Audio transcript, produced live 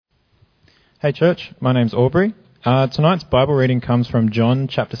Hey church, my name's Aubrey. Tonight's Bible reading comes from John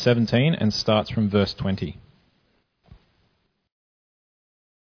chapter 17 and starts from verse 20.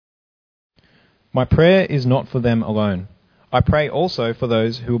 My prayer is not for them alone. I pray also for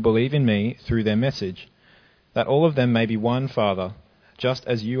those who will believe in me through their message, that all of them may be one, Father, just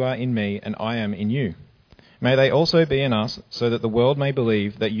as you are in me and I am in you. May they also be in us, so that the world may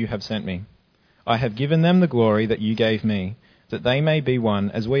believe that you have sent me. I have given them the glory that you gave me, that they may be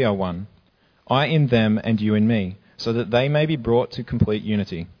one as we are one. I in them and you in me, so that they may be brought to complete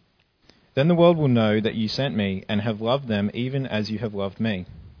unity. Then the world will know that you sent me and have loved them even as you have loved me.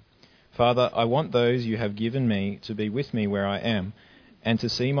 Father, I want those you have given me to be with me where I am, and to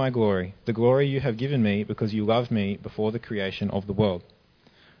see my glory, the glory you have given me because you loved me before the creation of the world.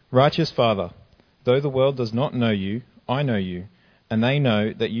 Righteous Father, though the world does not know you, I know you, and they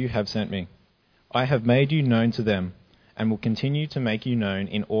know that you have sent me. I have made you known to them, and will continue to make you known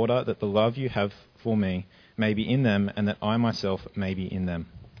in order that the love you have for me may be in them and that I myself may be in them.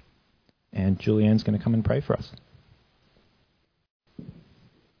 And Julianne's going to come and pray for us.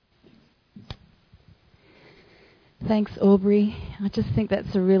 Thanks, Aubrey. I just think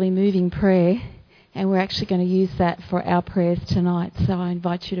that's a really moving prayer, and we're actually going to use that for our prayers tonight. So I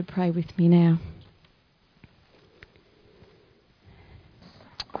invite you to pray with me now.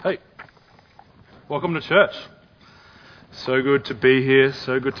 Hey, welcome to church. So good to be here,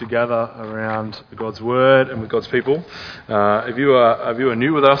 so good to gather around God's Word and with God's people. If you are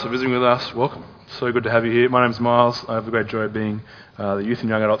new with us or visiting with us, welcome. So good to have you here. My name's Myles. I have the great joy of being the Youth and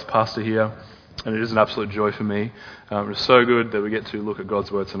Young Adults pastor here, and it is an absolute joy for me. It's so good that we get to look at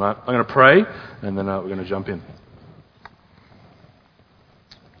God's Word tonight. I'm going to pray, and then we're going to jump in.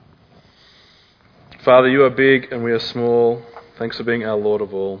 Father, you are big and we are small. Thanks for being our Lord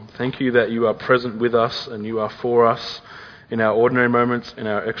of all. Thank you that you are present with us and you are for us in our ordinary moments, in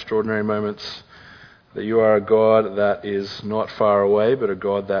our extraordinary moments, that you are a God that is not far away, but a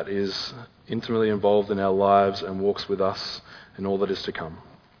God that is intimately involved in our lives and walks with us in all that is to come.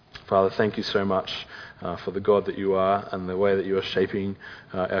 Father, thank you so much for the God that you are and the way that you are shaping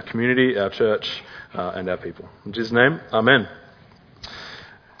our community, our church, and our people. In Jesus' name, amen.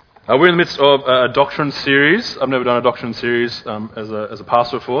 We're in the midst of a doctrine series. I've never done a doctrine series as a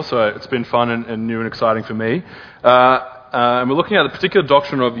pastor before, so it's been fun and new and exciting for me. And we're looking at the particular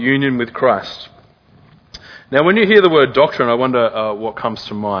doctrine of union with Christ. Now, when you hear the word doctrine, I wonder what comes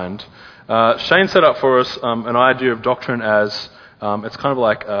to mind. Shane set up for us an idea of doctrine as it's kind of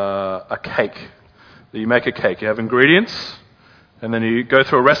like a cake. You make a cake. You have ingredients, and then you go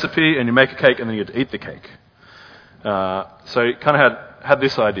through a recipe, and you make a cake, and then you get to eat the cake. So you kind of had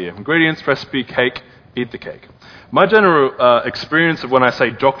this idea. Ingredients, recipe, cake, eat the cake. My general experience of when I say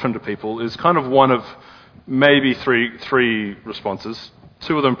doctrine to people is kind of one of maybe three responses.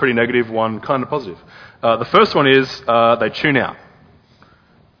 Two of them pretty negative, one kind of positive. The first one is they tune out.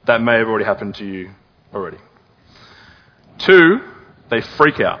 That may have already happened to you already. Two, they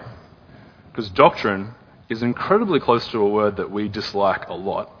freak out. Because doctrine is incredibly close to a word that we dislike a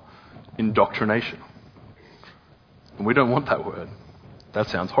lot, indoctrination. And we don't want that word. That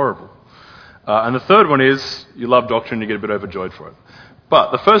sounds horrible. And the third one is you love doctrine, you get a bit overjoyed for it.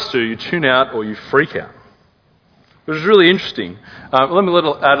 But the first two, you tune out or you freak out. Which is really interesting. Let me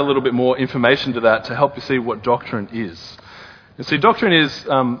add a little bit more information to that to help you see what doctrine is. And see, doctrine is,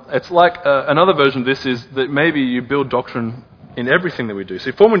 it's like another version of this is that maybe you build doctrine in everything that we do.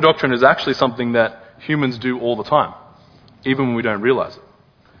 See, forming doctrine is actually something that humans do all the time, even when we don't realize it.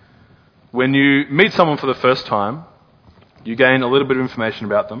 When you meet someone for the first time, you gain a little bit of information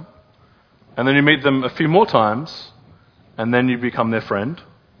about them, and then you meet them a few more times, and then you become their friend.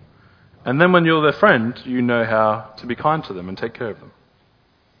 And then when you're their friend, you know how to be kind to them and take care of them.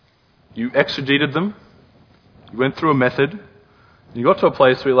 You exegeted them, you went through a method, you got to a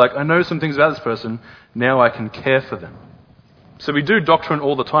place where you're like, I know some things about this person, now I can care for them. So we do doctrine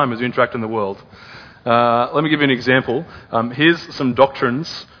all the time as we interact in the world. Let me give you an example. Here's some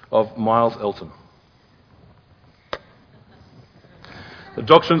doctrines of Myles Elton. The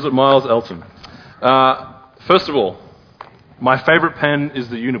doctrines of Myles Elton. First of all, my favourite pen is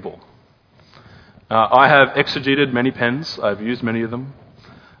the Uniball. I have exegeted many pens. I've used many of them.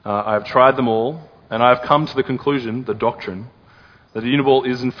 I've tried them all, and I've come to the conclusion, the doctrine, that the Uniball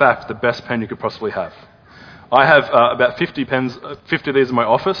is in fact the best pen you could possibly have. I have about 50 pens, 50 of these in my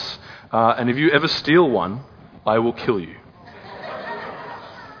office, and if you ever steal one, I will kill you.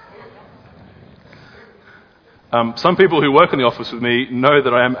 Some people who work in the office with me know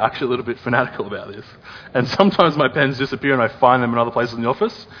that I am actually a little bit fanatical about this. And sometimes my pens disappear and I find them in other places in the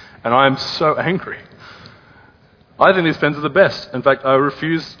office, and I am so angry. I think these pens are the best. In fact, I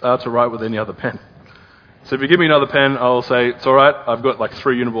refuse to write with any other pen. So if you give me another pen, I'll say, it's all right, I've got like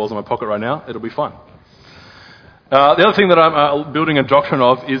 3 uniballs in my pocket right now, it'll be fine. The other thing that I'm building a doctrine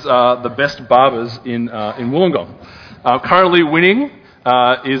of is the best barbers in Wollongong. Currently winning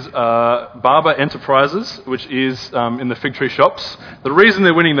is Barber Enterprises, which is in the Fig Tree shops. The reason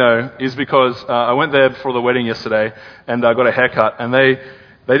they're winning, though, is because I went there before the wedding yesterday and I got a haircut, and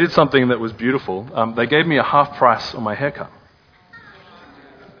they did something that was beautiful. They gave me a half price on my haircut.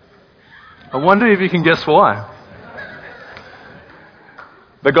 I wonder if you can guess why.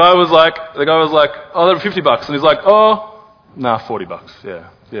 The guy was like, oh, they're $50, and he's like, oh, nah, $40,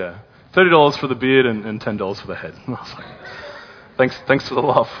 yeah. $30 for the beard and $10 for the head. And I was like, thanks for the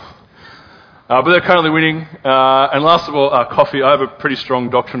love. But they're currently winning. And last of all, coffee. I have a pretty strong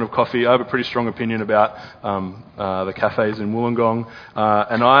doctrine of coffee. I have a pretty strong opinion about the cafes in Wollongong.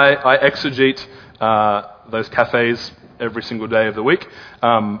 And I exegete those cafes every single day of the week.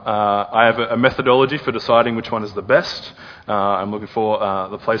 I have a methodology for deciding which one is the best. I'm looking for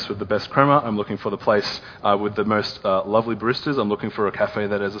the place with the best crema. I'm looking for the place with the most lovely baristas. I'm looking for a cafe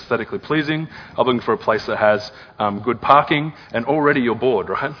that is aesthetically pleasing. I'm looking for a place that has good parking. And already you're bored,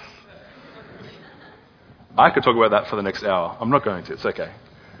 right? I could talk about that for the next hour. I'm not going to. It's okay.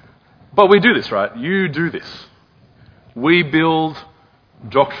 But we do this, right? You do this. We build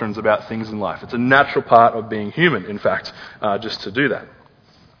doctrines about things in life. It's a natural part of being human, in fact, just to do that.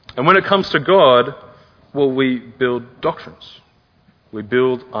 And when it comes to God, well, we build doctrines. We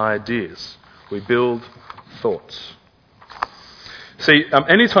build ideas. We build thoughts. See,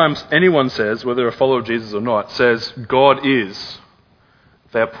 anytime anyone says, whether a follower of Jesus or not, says God is,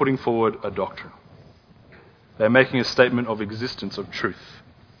 they are putting forward a doctrine. They're making a statement of existence, of truth.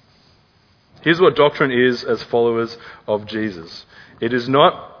 Here's what doctrine is as followers of Jesus. It is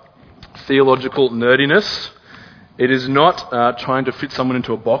not theological nerdiness. It is not trying to fit someone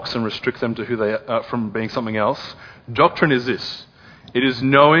into a box and restrict them to who they are from being something else. Doctrine is this. It is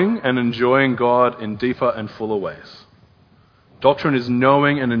knowing and enjoying God in deeper and fuller ways. Doctrine is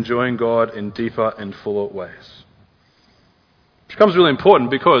knowing and enjoying God in deeper and fuller ways. Which becomes really important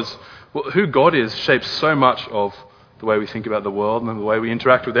because who God is shapes so much of the way we think about the world and the way we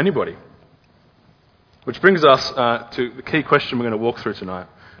interact with anybody. Which brings us to the key question we're going to walk through tonight,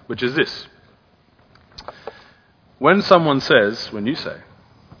 which is this. When you say,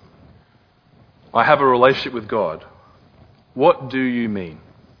 I have a relationship with God, what do you mean?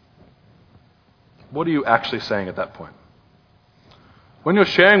 What are you actually saying at that point? When you're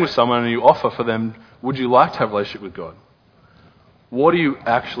sharing with someone and you offer for them, would you like to have a relationship with God? What are you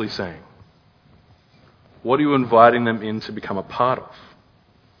actually saying? What are you inviting them in to become a part of?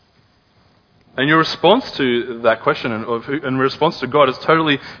 And your response to that question and response to God is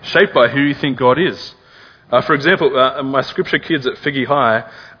totally shaped by who you think God is. For example, my scripture kids at Figgy High,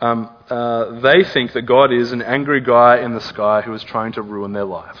 they think that God is an angry guy in the sky who is trying to ruin their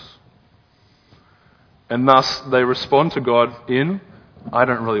lives. And thus they respond to God in, I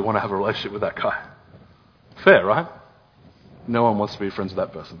don't really want to have a relationship with that guy. Fair, right? No one wants to be friends with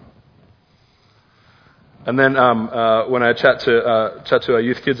that person. And then when I chat to our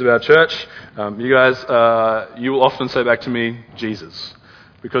youth kids about church, you guys, you will often say back to me, Jesus.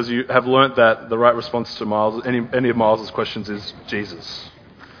 Because you have learnt that the right response to Myles, any of Myles' questions is Jesus.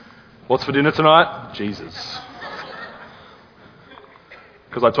 What's for dinner tonight? Jesus.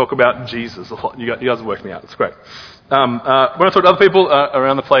 Because I talk about Jesus a lot. You guys work me out. It's great. When I talk to other people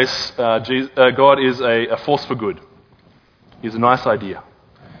around the place, God is a force for good. He's a nice idea.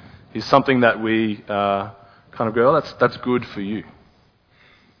 He's something that we kind of go, oh, that's good for you.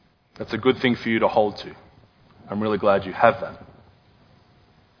 That's a good thing for you to hold to. I'm really glad you have that.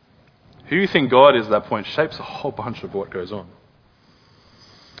 Who you think God is at that point shapes a whole bunch of what goes on.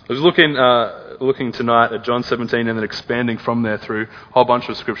 I was looking tonight at John 17 and then expanding from there through a whole bunch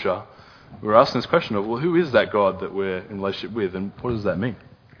of scripture. We were asking this question of, well, who is that God that we're in relationship with, and what does that mean?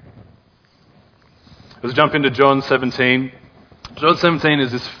 Let's jump into John 17. John 17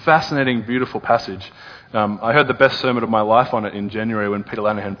 is this fascinating, beautiful passage. I heard the best sermon of my life on it in January when Peter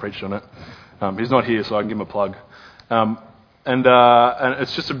Lanahan preached on it. He's not here, so I can give him a plug. And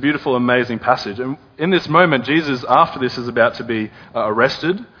it's just a beautiful, amazing passage. And in this moment, Jesus, after this, is about to be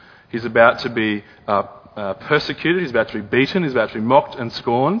arrested. He's about to be persecuted. He's about to be beaten. He's about to be mocked and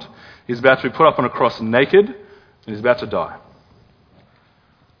scorned. He's about to be put up on a cross naked. And he's about to die.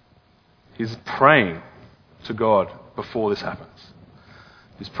 He's praying to God before this happens.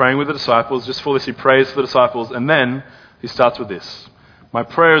 He's praying with the disciples. Just before this, he prays for the disciples. And then he starts with this. My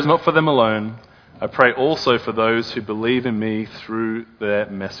prayer is not for them alone. I pray also for those who believe in me through their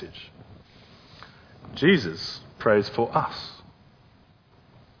message. Jesus prays for us.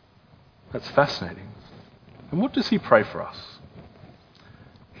 That's fascinating. And what does he pray for us?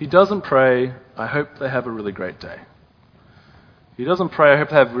 He doesn't pray, I hope they have a really great day. He doesn't pray, I hope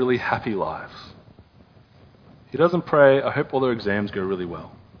they have really happy lives. He doesn't pray, I hope all their exams go really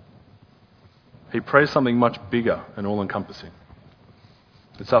well. He prays something much bigger and all-encompassing.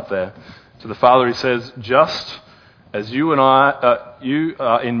 It's up there. To the Father he says, just as you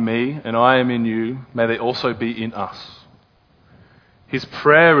are in me and I am in you, may they also be in us. His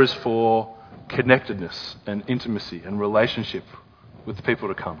prayer is for connectedness and intimacy and relationship with the people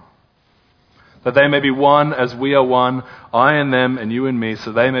to come. That they may be one as we are one, I and them and you and me,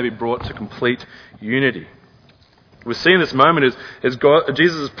 so they may be brought to complete unity. We see in this moment is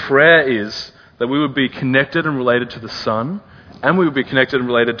Jesus' prayer is that we would be connected and related to the Son, and we would be connected and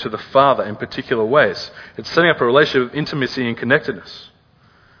related to the Father in particular ways. It's setting up a relationship of intimacy and connectedness.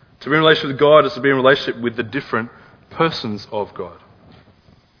 To be in relationship with God is to be in relationship with the different persons of God.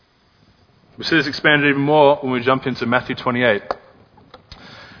 We see this expanded even more when we jump into Matthew 28,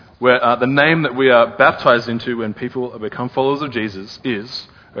 where the name that we are baptized into when people become followers of Jesus is,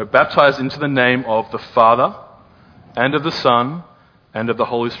 we're baptized into the name of the Father and of the Son and of the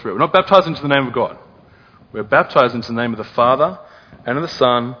Holy Spirit. We're not baptized into the name of God. We're baptized into the name of the Father and of the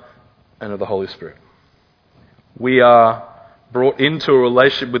Son and of the Holy Spirit. We are brought into a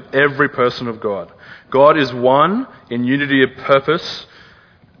relationship with every person of God. God is one in unity of purpose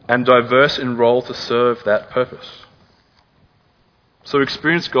and diverse in role to serve that purpose. So we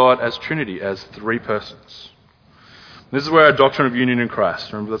experience God as Trinity, as three persons. This is where our doctrine of union in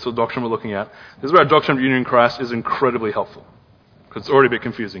Christ, remember that's the doctrine we're looking at, this is where our doctrine of union in Christ is incredibly helpful. Because it's already a bit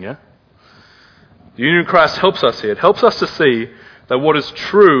confusing, yeah? The union in Christ helps us here. It helps us to see that what is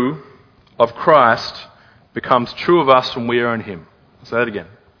true of Christ becomes true of us when we are in Him. I'll say that again.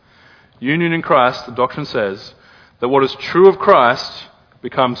 Union in Christ, the doctrine says, that what is true of Christ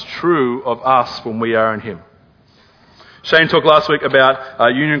becomes true of us when we are in Him. Shane talked last week about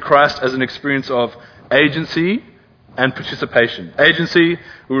union in Christ as an experience of agency and participation. Agency,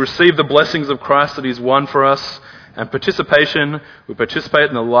 we receive the blessings of Christ that He's won for us, and participation, we participate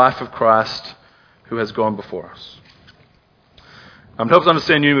in the life of Christ who has gone before us. To help us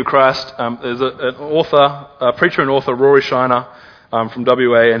understand union with Christ, there's a preacher and author, Rory Shiner, from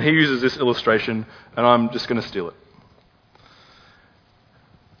WA, and he uses this illustration, and I'm just going to steal it.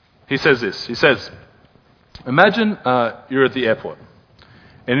 He says this. He says, imagine you're at the airport,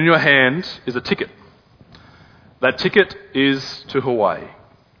 and in your hand is a ticket. That ticket is to Hawaii.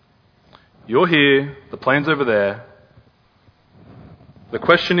 You're here, the plane's over there. The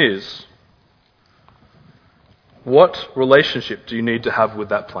question is, what relationship do you need to have with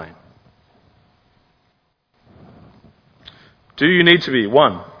that plane? Do you need to be,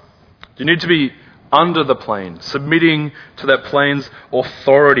 one, do you need to be under the plane, submitting to that plane's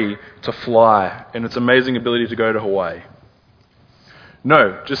authority to fly and its amazing ability to go to Hawaii?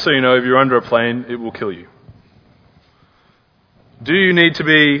 No, just so you know, if you're under a plane, it will kill you. Do you need to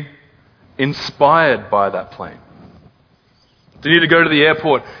be inspired by that plane? Do you need to go to the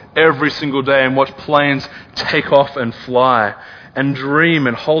airport every single day and watch planes take off and fly and dream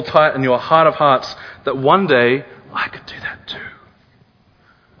and hold tight in your heart of hearts that one day I could do that too?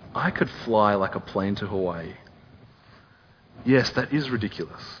 I could fly like a plane to Hawaii. Yes, that is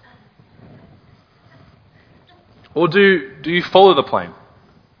ridiculous. Or do you follow the plane?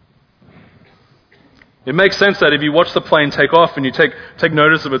 It makes sense that if you watch the plane take off and you take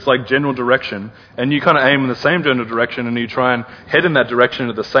notice of its general direction and you kind of aim in the same general direction and you try and head in that direction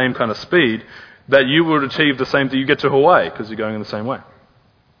at the same kind of speed, that you would achieve the same thing. You get to Hawaii because you're going in the same way.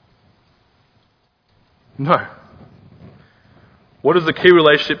 No. What is the key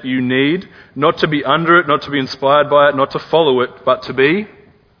relationship you need? Not to be under it, not to be inspired by it, not to follow it, but to be,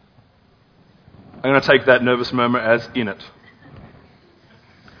 I'm going to take that nervous murmur as in it.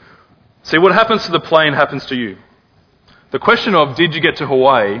 See, what happens to the plane happens to you. The question of, did you get to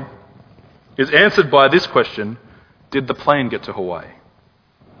Hawaii, is answered by this question, did the plane get to Hawaii?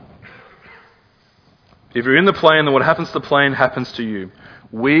 If you're in the plane, then what happens to the plane happens to you.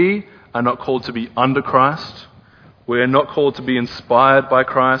 We are not called to be under Christ. We are not called to be inspired by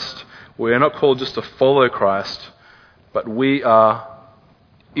Christ. We are not called just to follow Christ, but we are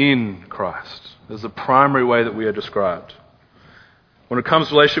in Christ. There's the primary way that we are described. When it comes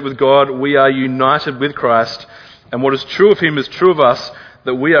to relationship with God, we are united with Christ, and what is true of Him is true of us,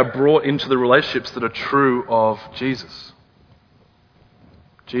 that we are brought into the relationships that are true of Jesus.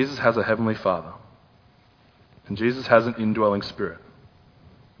 Jesus has a heavenly Father, and Jesus has an indwelling Spirit.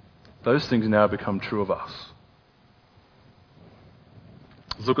 Those things now become true of us.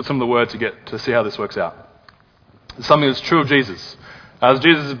 Let's look at some of the words to see how this works out. It's something that's true of Jesus. As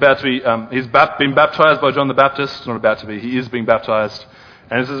Jesus is about to be, been baptized by John the Baptist. Not about to be, he is being baptized.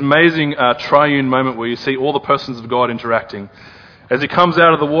 And it's this amazing triune moment where you see all the persons of God interacting. As he comes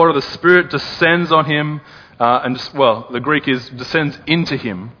out of the water, the Spirit descends on him, the Greek is descends into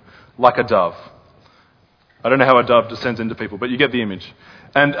him like a dove. I don't know how a dove descends into people, but you get the image.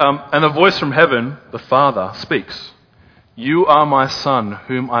 And a voice from heaven, the Father, speaks. You are my Son,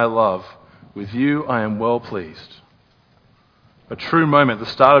 whom I love. With you I am well pleased. A true moment, the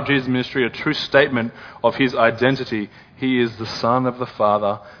start of Jesus' ministry, a true statement of his identity. He is the Son of the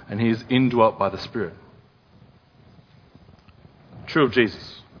Father, and he is indwelt by the Spirit. True of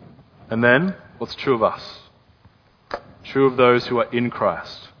Jesus. And then, what's true of us? True of those who are in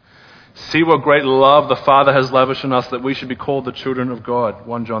Christ. See what great love the Father has lavished on us that we should be called the children of God.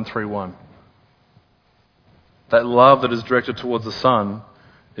 1 John 3:1. That love that is directed towards the Son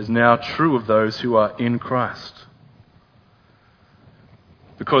is now true of those who are in Christ.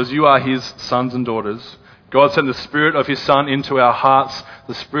 Because you are his sons and daughters, God sent the Spirit of his Son into our hearts,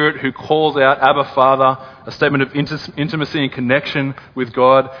 the Spirit who calls out, Abba, Father, a statement of intimacy and connection with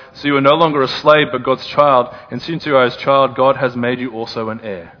God. So you are no longer a slave, but God's child. And since you are his child, God has made you also an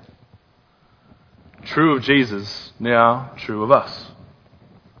heir. True of Jesus, now true of us.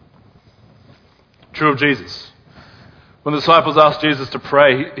 True of Jesus. When the disciples asked Jesus to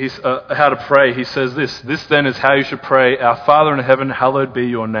pray, how to pray, he says this. This then is how you should pray. Our Father in heaven, hallowed be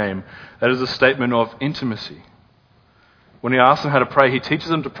your name. That is a statement of intimacy. When he asks them how to pray, he teaches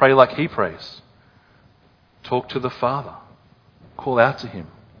them to pray like he prays. Talk to the Father. Call out to him.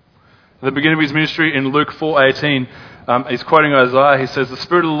 At the beginning of his ministry in Luke 4:18, he's quoting Isaiah. He says, the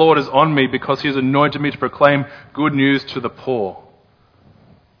Spirit of the Lord is on me because he has anointed me to proclaim good news to the poor.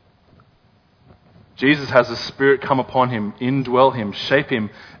 Jesus has the Spirit come upon him, indwell him, shape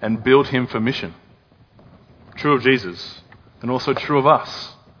him, and build him for mission. True of Jesus, and also true of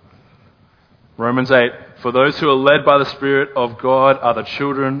us. Romans 8, for those who are led by the Spirit of God are the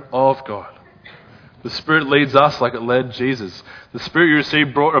children of God. The Spirit leads us like it led Jesus. The Spirit you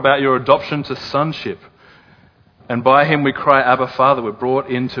received brought about your adoption to sonship. And by him we cry, Abba, Father. We're brought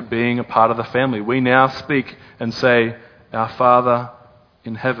into being a part of the family. We now speak and say, our Father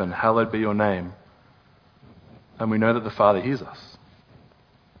in heaven, hallowed be your name. And we know that the Father hears us.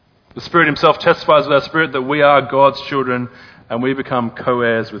 The Spirit himself testifies with our spirit that we are God's children and we become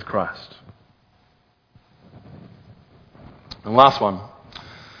co-heirs with Christ. And last one,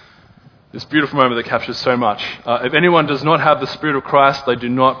 this beautiful moment that captures so much. If anyone does not have the Spirit of Christ, they do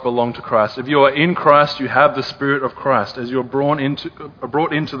not belong to Christ. If you are in Christ, you have the Spirit of Christ. As you're brought into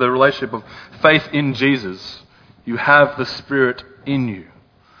the relationship of faith in Jesus, you have the Spirit in you.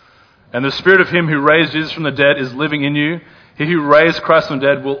 And the Spirit of him who raised Jesus from the dead is living in you. He who raised Christ from the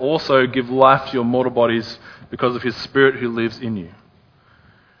dead will also give life to your mortal bodies because of his Spirit who lives in you.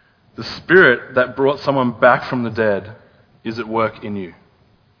 The Spirit that brought someone back from the dead is at work in you,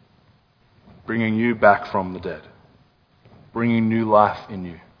 bringing you back from the dead, bringing new life in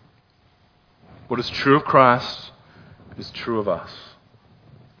you. What is true of Christ is true of us.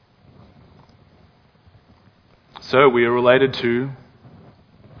 So we are related to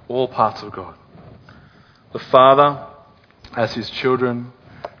all parts of God. The Father as his children,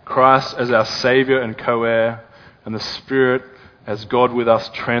 Christ as our Saviour and co-heir, and the Spirit as God with us,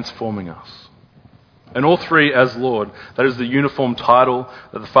 transforming us. And all three as Lord. That is the uniform title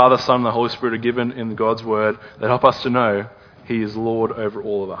that the Father, Son, and the Holy Spirit are given in God's Word that help us to know he is Lord over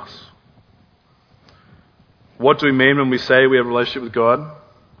all of us. What do we mean when we say we have a relationship with God?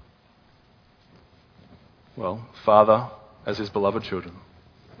 Well, Father as his beloved children,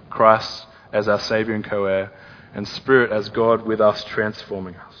 Christ as our Saviour and co-heir, and Spirit as God with us,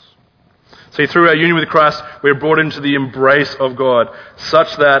 transforming us. See, through our union with Christ, we are brought into the embrace of God,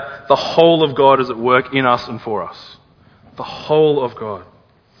 such that the whole of God is at work in us and for us. The whole of God.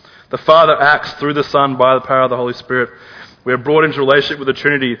 The Father acts through the Son by the power of the Holy Spirit. We are brought into relationship with the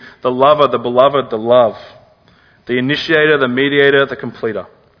Trinity, the lover, the beloved, the love, the initiator, the mediator, the completer.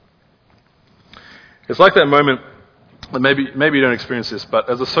 It's like that moment, maybe you don't experience this, but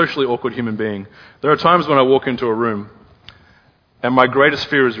as a socially awkward human being, there are times when I walk into a room and my greatest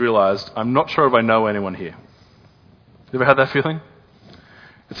fear is realized, I'm not sure if I know anyone here. You ever had that feeling?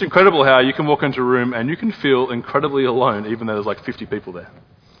 It's incredible how you can walk into a room and you can feel incredibly alone even though there's like 50 people there.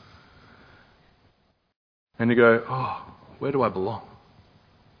 And you go, oh, where do I belong?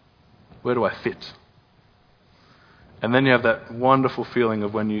 Where do I fit? And then you have that wonderful feeling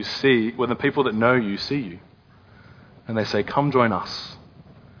of when the people that know you see you. And they say, come join us.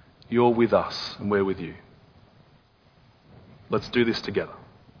 You're with us and we're with you. Let's do this together.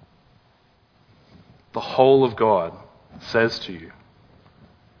 the whole of God says to you,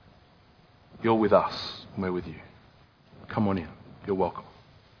 you're with us and we're with you. Come on in. You're welcome.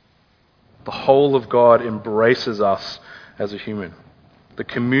 The whole of God embraces us as a human. The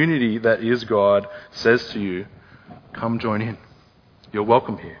community that is God says to you, come join in. You're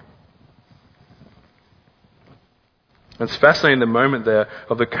welcome here. It's fascinating the moment there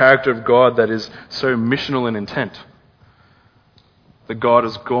of the character of God that is so missional in intent. That God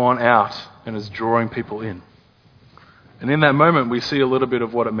has gone out and is drawing people in. And in that moment we see a little bit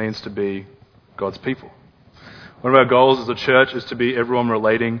of what it means to be God's people. One of our goals as a church is to be everyone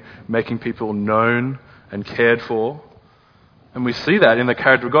relating, making people known and cared for. And we see that in the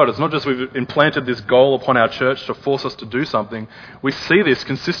character of God. It's not just we've implanted this goal upon our church to force us to do something. We see this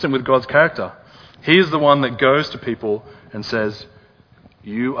consistent with God's character. He is the one that goes to people and says,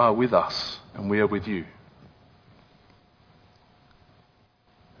 you are with us and we are with you.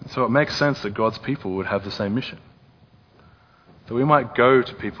 And so it makes sense that God's people would have the same mission. That we might go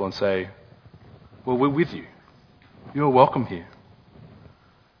to people and say, well, we're with you. You're welcome here.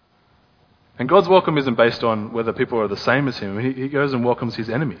 And God's welcome isn't based on whether people are the same as him. He goes and welcomes his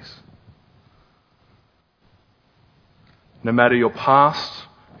enemies. No matter your past,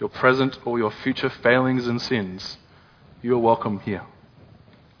 your present, or your future failings and sins, you are welcome here.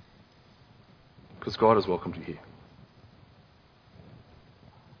 Because God has welcomed you here.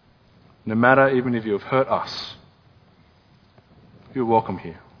 No matter even if you have hurt us, you're welcome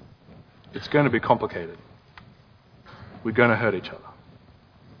here. It's going to be complicated. We're going to hurt each other.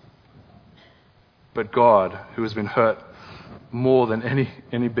 But God, who has been hurt more than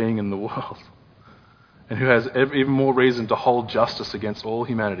any being in the world, and who has even more reason to hold justice against all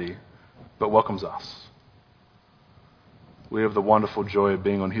humanity, but welcomes us. We have the wonderful joy of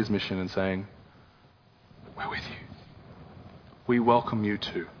being on his mission and saying, we're with you. We welcome you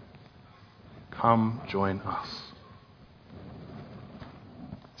too. Come join us.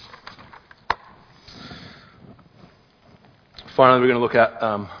 Finally, we're going to look at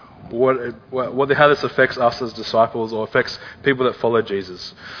how this affects us as disciples or affects people that follow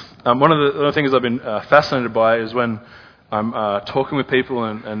Jesus. One of the things I've been fascinated by is when I'm talking with people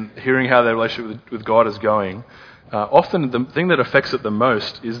and hearing how their relationship with God is going, often the thing that affects it the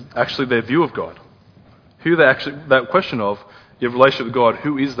most is actually their view of God. That question of your relationship with God,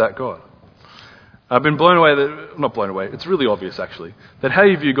 who is that God? I've been not blown away, it's really obvious actually, that how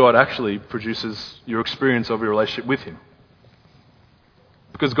you view God actually produces your experience of your relationship with him.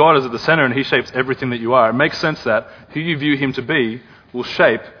 Because God is at the center and he shapes everything that you are. It makes sense that who you view him to be will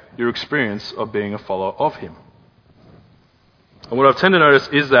shape your experience of being a follower of him. And what I've tended to notice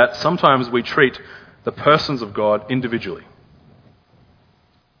is that sometimes we treat the persons of God individually.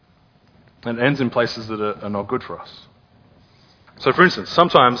 And it ends in places that are not good for us. So for instance,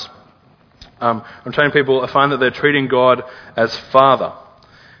 sometimes I'm training people, I find that they're treating God as Father.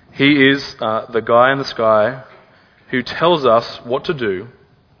 He is the guy in the sky who tells us what to do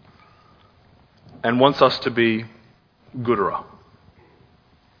and wants us to be gooder.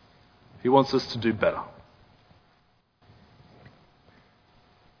 He wants us to do better.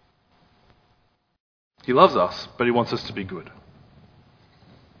 He loves us, but he wants us to be good.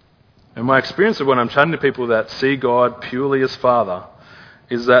 And my experience of when I'm chatting to people that see God purely as Father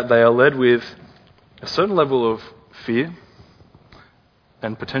is that they are led with a certain level of fear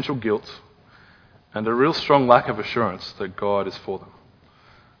and potential guilt and a real strong lack of assurance that God is for them.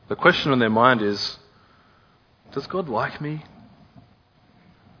 The question on their mind is, does God like me?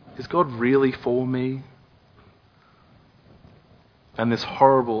 Is God really for me? And this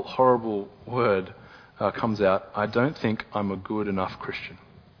horrible, horrible word comes out, I don't think I'm a good enough Christian.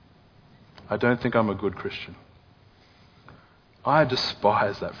 I don't think I'm a good Christian. I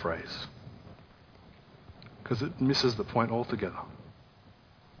despise that phrase because it misses the point altogether.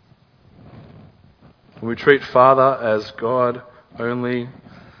 When we treat Father as God only,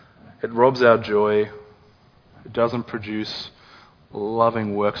 it robs our joy. It doesn't produce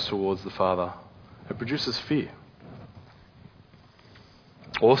loving works towards the Father. It produces fear.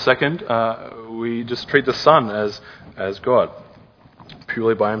 Or second, we just treat the Son as God,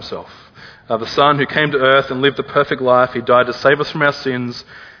 purely by himself. The Son who came to earth and lived the perfect life. He died to save us from our sins.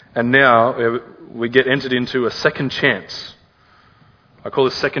 And now we get entered into a second chance. I call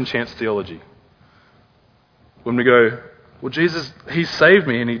this second chance theology. When we go, well, Jesus, he saved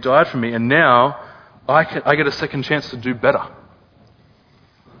me and he died for me, and now I get a second chance to do better.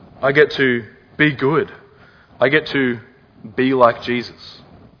 I get to be good. I get to be like Jesus.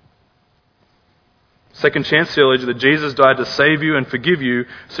 Second chance theology, that Jesus died to save you and forgive you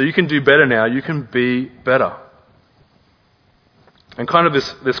so you can do better now. You can be better. And kind of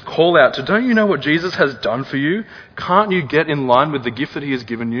this call out to, don't you know what Jesus has done for you? Can't you get in line with the gift that he has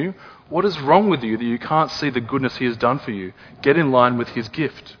given you? What is wrong with you that you can't see the goodness he has done for you? Get in line with his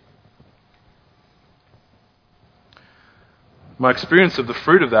gift. My experience of the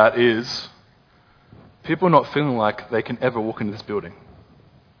fruit of that is people not feeling like they can ever walk into this building.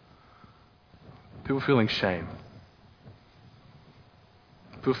 People feeling shame.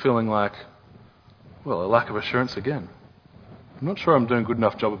 People feeling like, well, a lack of assurance again. I'm not sure I'm doing a good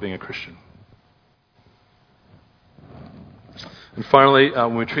enough job of being a Christian. And finally,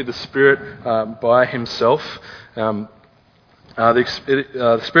 when we treat the Spirit by himself, the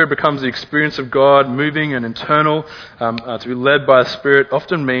Spirit becomes the experience of God, moving and internal. To be led by the Spirit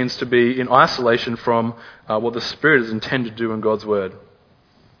often means to be in isolation from what the Spirit is intended to do in God's Word.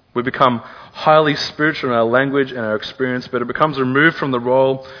 We become highly spiritual in our language and our experience, but it becomes removed from the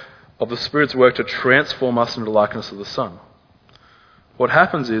role of the Spirit's work to transform us into the likeness of the Son. What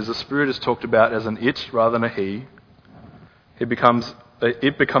happens is the Spirit is talked about as an it rather than a he. It becomes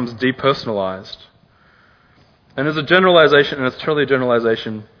depersonalized. And as a generalization, and it's totally a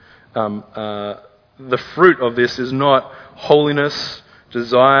generalization, the fruit of this is not holiness,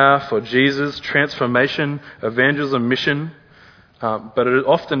 desire for Jesus, transformation, evangelism, mission, but it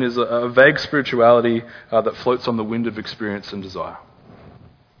often is a vague spirituality that floats on the wind of experience and desire.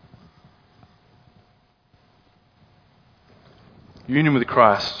 Union with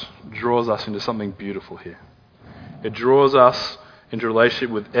Christ draws us into something beautiful here. It draws us into relationship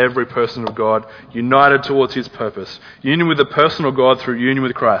with every person of God, united towards his purpose. Union with the person of God through union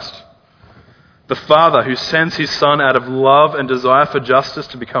with Christ. The Father who sends his Son out of love and desire for justice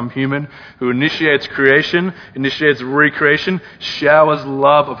to become human, who initiates creation, initiates recreation, showers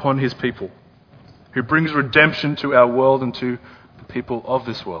love upon his people, who brings redemption to our world and to the people of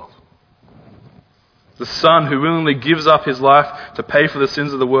this world. The Son who willingly gives up his life to pay for the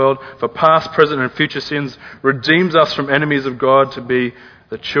sins of the world, for past, present and future sins, redeems us from enemies of God to be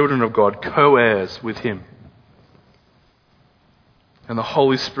the children of God, co-heirs with him. And the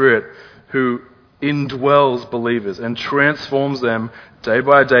Holy Spirit who indwells believers and transforms them day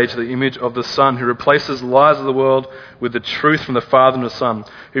by day to the image of the Son, who replaces lies of the world with the truth from the Father and the Son,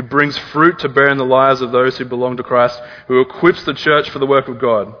 who brings fruit to bear in the lives of those who belong to Christ, who equips the church for the work of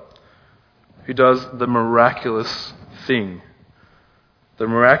God, who does the miraculous thing, the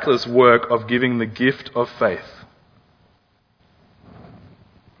miraculous work of giving the gift of faith.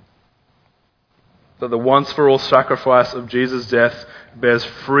 That the once-for-all sacrifice of Jesus' death bears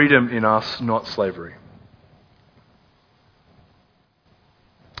freedom in us, not slavery.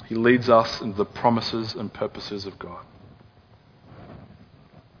 He leads us into the promises and purposes of God.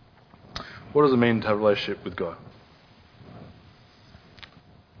 What does it mean to have a relationship with God?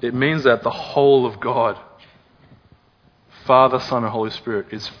 It means that the whole of God, Father, Son, and Holy Spirit,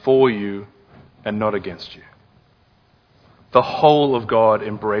 is for you and not against you. The whole of God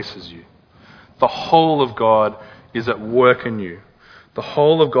embraces you. The whole of God is at work in you. The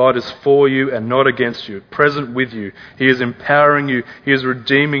whole of God is for you and not against you, present with you. He is empowering you. He is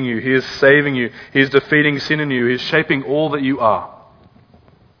redeeming you. He is saving you. He is defeating sin in you. He is shaping all that you are.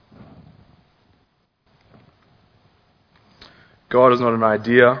 God is not an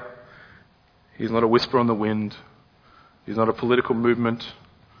idea. He's not a whisper on the wind. He's not a political movement.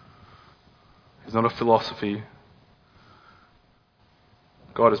 He's not a philosophy.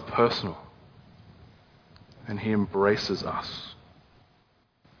 God is personal. And he embraces us.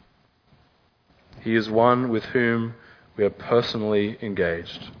 He is one with whom we are personally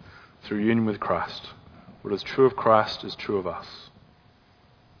engaged through union with Christ. What is true of Christ is true of us.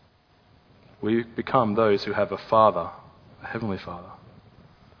 We become those who have a Father, a Heavenly Father.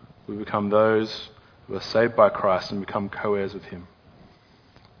 We become those who are saved by Christ and become co-heirs with him.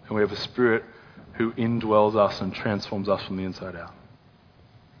 And we have a Spirit who indwells us and transforms us from the inside out.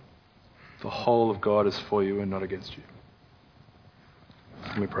 The whole of God is for you and not against you.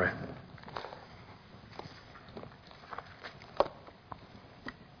 Let me pray.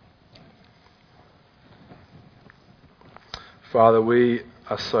 Father, we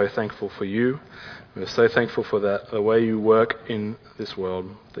are so thankful for you. We're so thankful for the way you work in this world,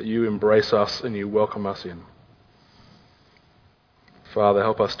 that you embrace us and you welcome us in. Father,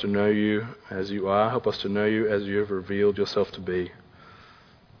 help us to know you as you are. Help us to know you as you have revealed yourself to be.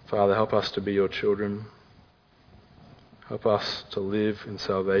 Father, help us to be your children. Help us to live in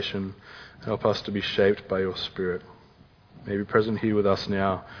salvation. Help us to be shaped by your Spirit. May be present here with us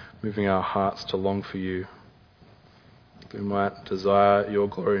now, moving our hearts to long for you. We might desire your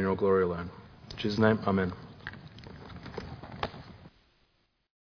glory and your glory alone. In Jesus' name, amen.